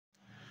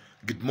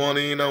Good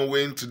morning and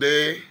win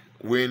today,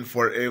 win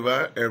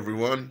forever,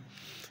 everyone.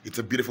 It's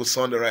a beautiful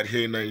Sunday right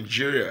here in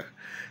Nigeria,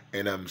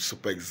 and I'm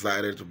super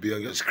excited to be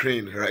on your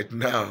screen right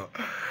now.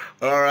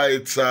 All right,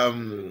 it's a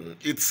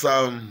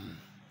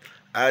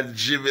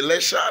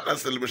jubilation and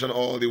celebration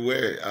all the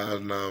way,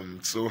 and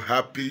I'm so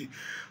happy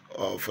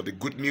for the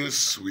good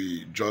news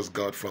we just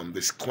got from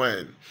the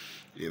Scoan.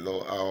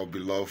 Our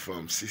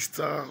beloved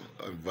sister,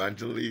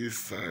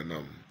 evangelist, and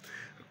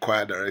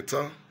choir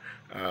director,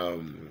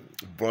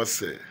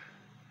 Bose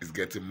is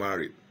getting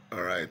married.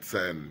 All right,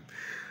 and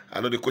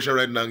I know the question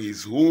right now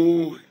is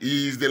who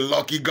is the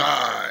lucky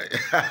guy?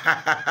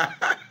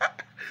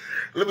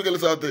 Let me get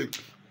this out there. At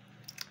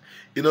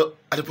the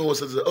point where I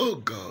said, "Oh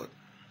God,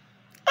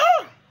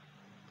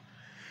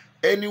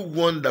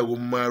 anyone that will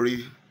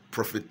marry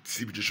Prophet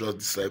T.B. Joshua's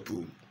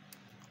disciple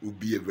will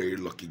be a very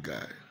lucky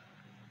guy."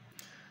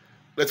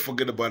 Let's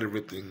forget about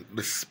everything.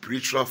 The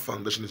spiritual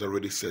foundation is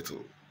already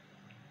settled.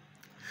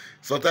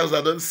 Sometimes I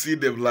don't see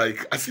them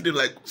I see them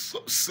like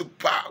so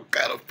super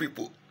kind of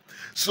people,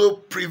 so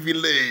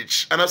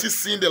privileged, and I'm still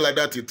seeing them like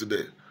that till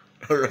today.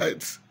 All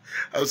right,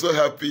 I'm so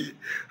happy.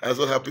 I'm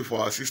so happy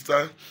for our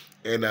sister,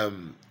 and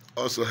I'm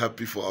also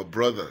happy for our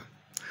brother.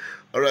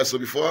 All right, so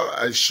before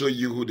I show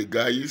you who the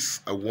guy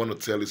is, I want to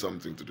tell you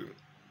something to do.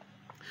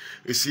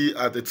 You see,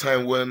 at the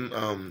time when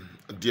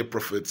dear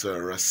Prophet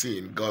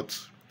Racine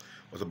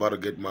was about to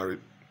get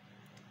married,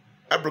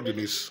 I broke the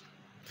news.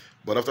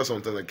 But after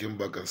some time, I came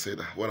back and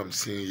said, what I'm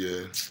seeing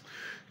here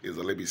is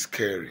a little bit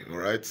scary, all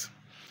right?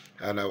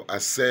 And I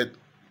said,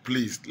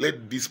 please,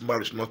 let this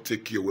marriage not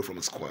take you away from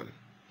Scoan.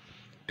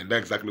 And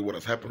that's exactly what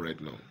has happened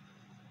right now.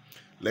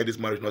 Let this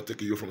marriage not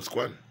take you from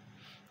Scoan.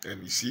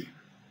 And you see,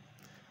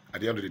 at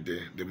the end of the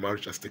day, the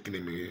marriage has taken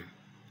him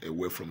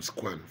away from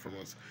Scoan, from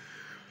us.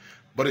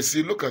 But you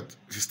see, look at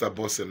Sister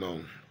Bose now.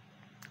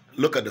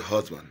 Look at the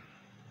husband.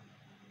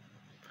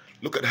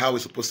 Look at how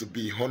he's supposed to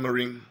be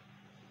honoring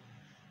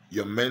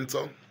your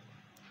mentor.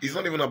 It's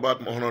not even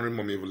about honoring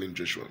Mommy Evelyn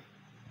Joshua.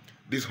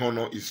 This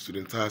honor is to the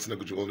entire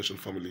Synagogue All Nation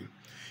family,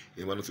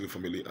 Emmanuel TV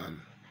family, and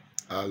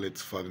our late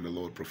father in the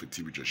Lord, Prophet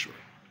T.B. Joshua.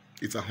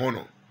 It's a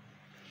honor.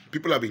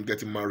 People have been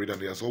getting married,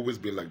 and it has always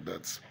been like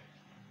that.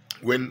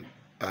 When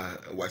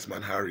Wise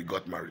Man Harry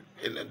got married,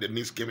 and then the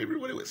news came,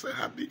 everybody was so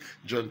happy.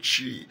 John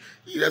Chi.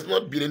 It has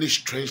not been any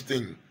strange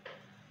thing.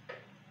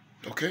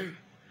 Okay?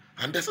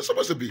 And that's not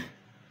supposed to be.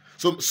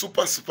 So I'm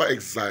super, super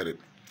excited.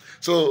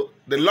 So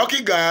the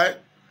lucky guy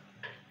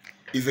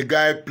is the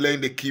guy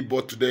playing the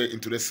keyboard today in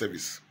today's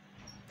service.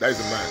 That is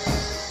the man.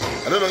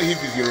 I don't know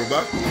if he's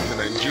Yoruba, he's a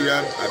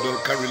Nigerian.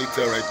 Can't really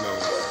tell right now.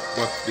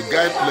 But the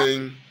guy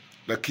playing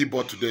the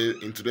keyboard today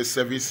in today's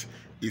service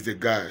is the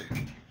guy.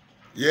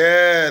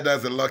 Yeah,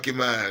 that's a lucky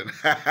man.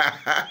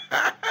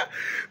 That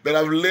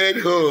I've laid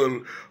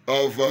hold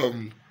of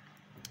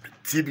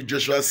T.B.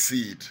 Joshua's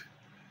seed.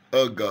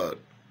 Oh God,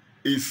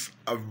 he's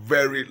a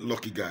very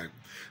lucky guy.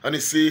 And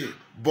you see,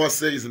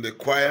 Bose is in the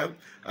choir,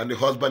 and the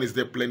husband is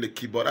there playing the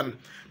keyboard. And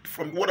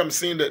from what I'm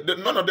seeing,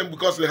 none of them,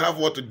 because they have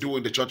what to do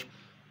in the church,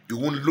 you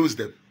won't lose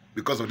them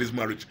because of this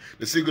marriage.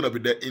 They're still going to be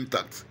there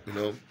intact,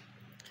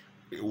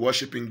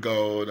 worshiping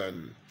God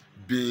and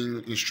being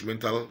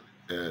instrumental.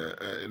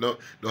 The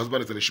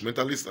husband is an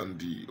instrumentalist, and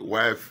the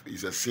wife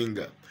is a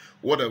singer.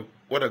 What a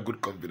good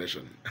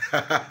combination.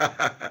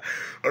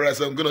 All right,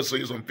 so I'm going to show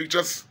you some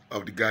pictures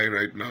of the guy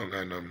right now,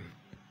 and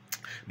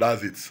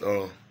that's it.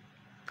 So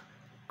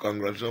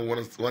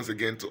congratulations once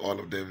again to all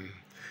of them,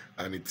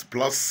 and it's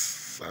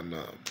plus and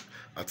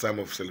a time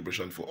of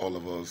celebration for all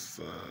of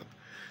us,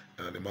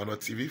 the Emmanuel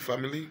TV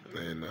family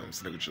and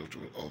Synagogue Church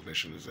of all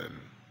nations, and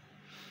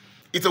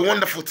it's a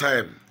wonderful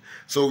time.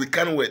 So we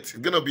can't wait. It's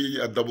gonna be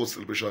a double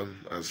celebration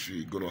as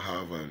we're gonna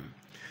have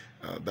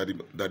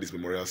Daddy's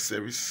memorial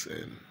service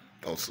and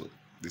also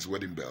this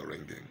wedding bell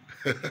ringing.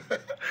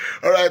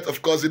 All right,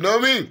 of course, you know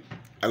me.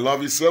 I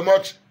love you so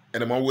much,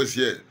 and I'm always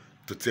here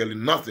to tell you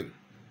nothing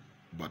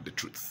but the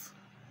truth.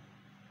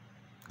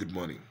 Good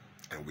morning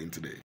and win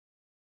today.